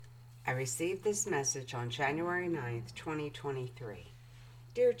I received this message on January 9th, 2023.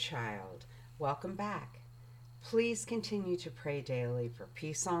 Dear child, welcome back. Please continue to pray daily for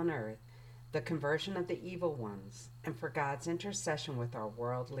peace on earth, the conversion of the evil ones, and for God's intercession with our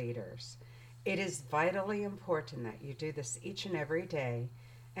world leaders. It is vitally important that you do this each and every day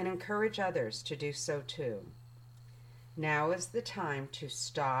and encourage others to do so too. Now is the time to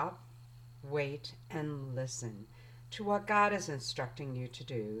stop, wait, and listen to what God is instructing you to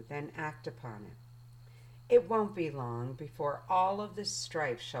do, then act upon it. It won't be long before all of this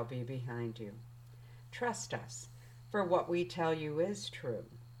strife shall be behind you. Trust us, for what we tell you is true.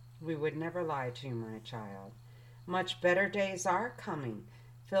 We would never lie to you, my child. Much better days are coming,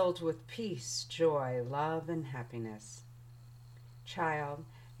 filled with peace, joy, love, and happiness. Child,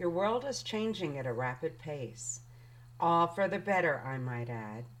 your world is changing at a rapid pace. All for the better, I might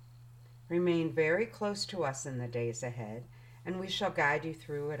add. Remain very close to us in the days ahead, and we shall guide you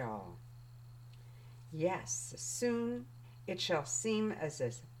through it all. Yes, soon it shall seem as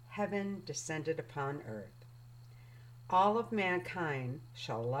if heaven descended upon earth. All of mankind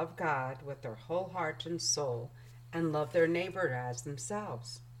shall love God with their whole heart and soul and love their neighbor as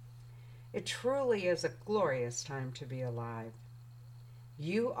themselves. It truly is a glorious time to be alive.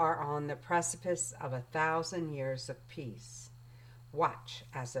 You are on the precipice of 1,000 years of peace. Watch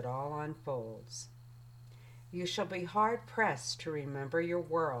as it all unfolds. You shall be hard-pressed to remember your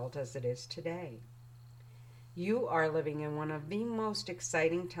world as it is today. You are living in one of the most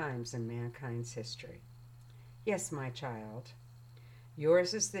exciting times in mankind's history. Yes, my child,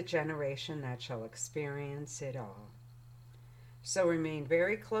 yours is the generation that shall experience it all. So remain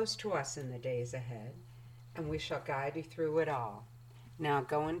very close to us in the days ahead, and we shall guide you through it all. Now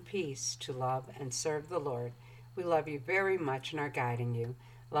go in peace to love and serve the Lord. We love you very much and are guiding you.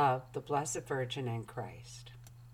 Love, the Blessed Virgin and Christ.